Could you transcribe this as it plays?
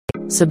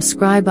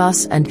Subscribe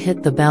us and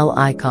hit the bell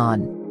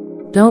icon.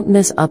 Don't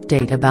miss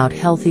update about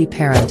healthy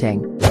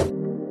parenting.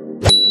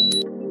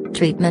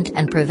 Treatment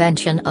and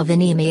prevention of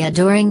anemia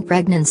during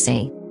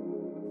pregnancy.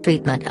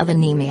 Treatment of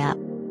anemia.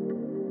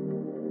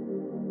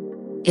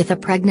 If a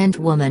pregnant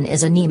woman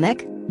is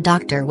anemic,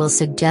 doctor will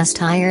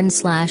suggest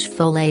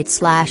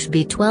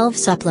iron/folate/B12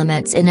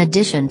 supplements in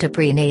addition to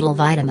prenatal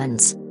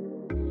vitamins.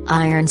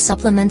 Iron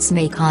supplements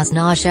may cause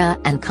nausea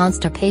and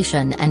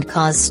constipation and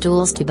cause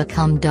stools to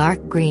become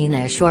dark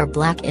greenish or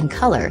black in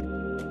color.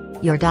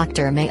 Your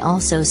doctor may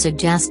also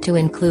suggest to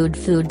include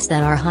foods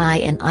that are high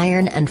in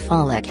iron and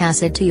folic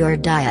acid to your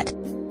diet.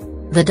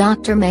 The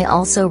doctor may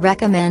also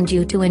recommend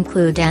you to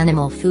include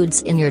animal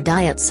foods in your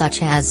diet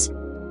such as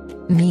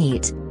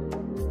meat,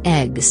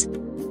 eggs,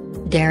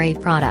 dairy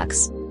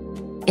products.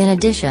 In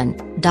addition,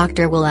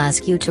 doctor will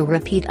ask you to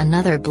repeat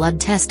another blood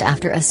test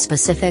after a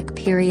specific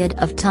period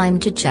of time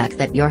to check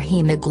that your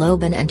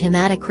hemoglobin and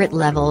hematocrit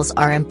levels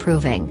are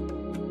improving.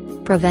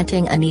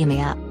 Preventing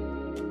anemia.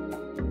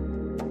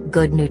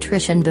 Good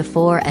nutrition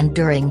before and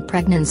during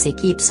pregnancy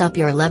keeps up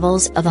your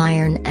levels of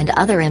iron and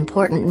other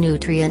important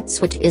nutrients,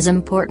 which is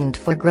important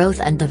for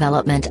growth and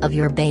development of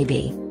your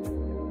baby.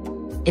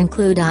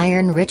 Include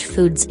iron-rich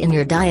foods in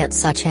your diet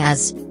such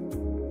as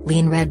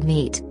lean red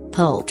meat,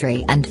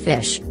 poultry and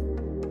fish.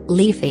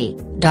 Leafy,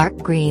 dark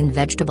green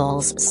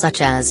vegetables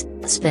such as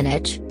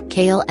spinach,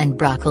 kale and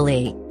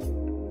broccoli.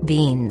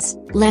 Beans,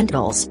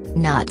 lentils,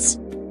 nuts.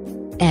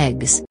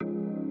 Eggs.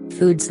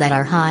 Foods that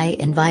are high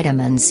in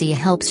vitamin C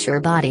helps your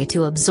body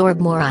to absorb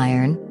more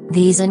iron.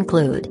 These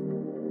include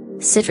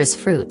citrus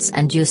fruits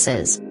and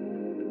juices,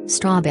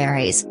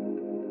 strawberries,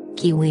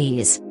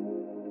 kiwis,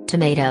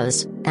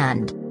 tomatoes,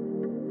 and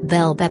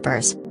bell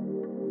peppers.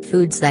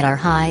 Foods that are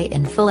high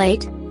in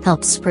folate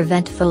helps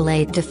prevent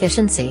folate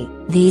deficiency.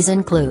 These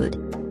include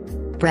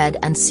bread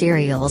and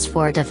cereals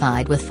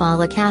fortified with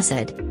folic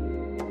acid,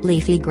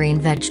 leafy green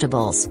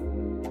vegetables,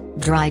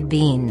 dried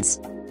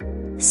beans,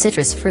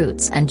 citrus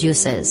fruits and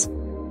juices.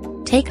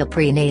 Take a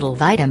prenatal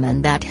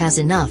vitamin that has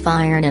enough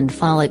iron and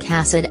folic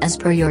acid as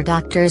per your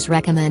doctor's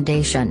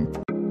recommendation.